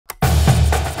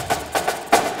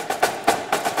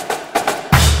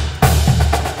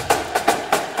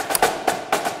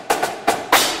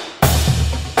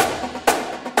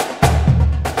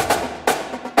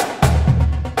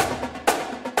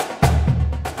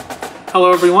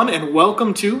Hello everyone and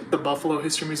welcome to the Buffalo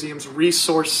History Museum's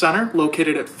Resource Center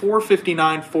located at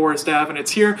 459 Forest Ave, and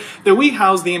it's here that we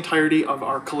house the entirety of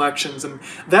our collections, and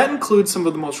that includes some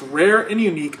of the most rare and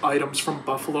unique items from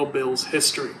Buffalo Bills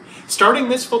history. Starting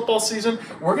this football season,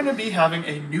 we're going to be having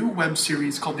a new web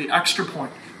series called The Extra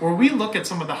Point, where we look at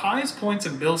some of the highest points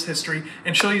in Bills history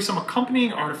and show you some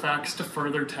accompanying artifacts to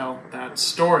further tell that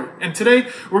story. And today,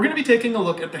 we're going to be taking a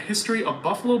look at the history of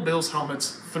Buffalo Bills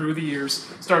helmets through the years,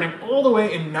 starting all the way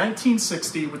in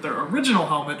 1960 with their original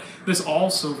helmet, this all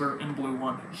silver and blue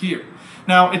one here.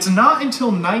 Now, it's not until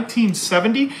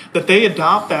 1970 that they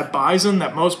adopt that bison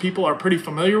that most people are pretty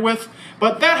familiar with,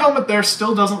 but that helmet there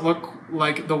still doesn't look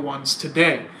like the ones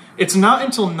today. It's not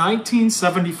until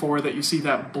 1974 that you see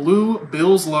that blue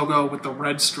Bills logo with the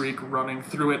red streak running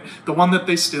through it, the one that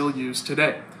they still use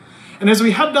today. And as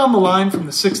we head down the line from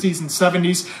the 60s and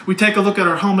 70s, we take a look at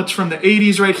our helmets from the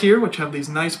 80s right here, which have these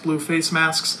nice blue face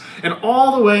masks, and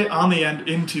all the way on the end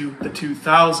into the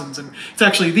 2000s. And it's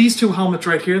actually these two helmets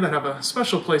right here that have a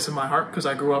special place in my heart because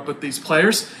I grew up with these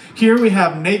players. Here we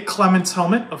have Nate Clements'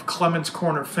 helmet of Clements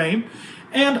Corner fame.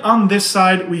 And on this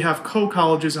side, we have Coe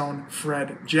College's own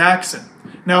Fred Jackson.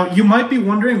 Now, you might be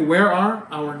wondering, where are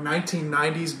our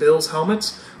 1990s Bills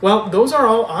helmets? Well, those are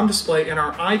all on display in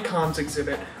our Icons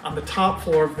exhibit on the top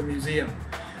floor of the museum.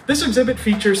 This exhibit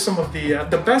features some of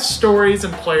the best stories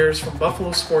and players from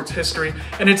Buffalo sports history,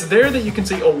 and it's there that you can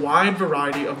see a wide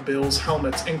variety of Bills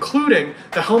helmets, including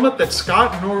the helmet that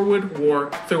Scott Norwood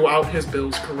wore throughout his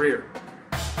Bills career.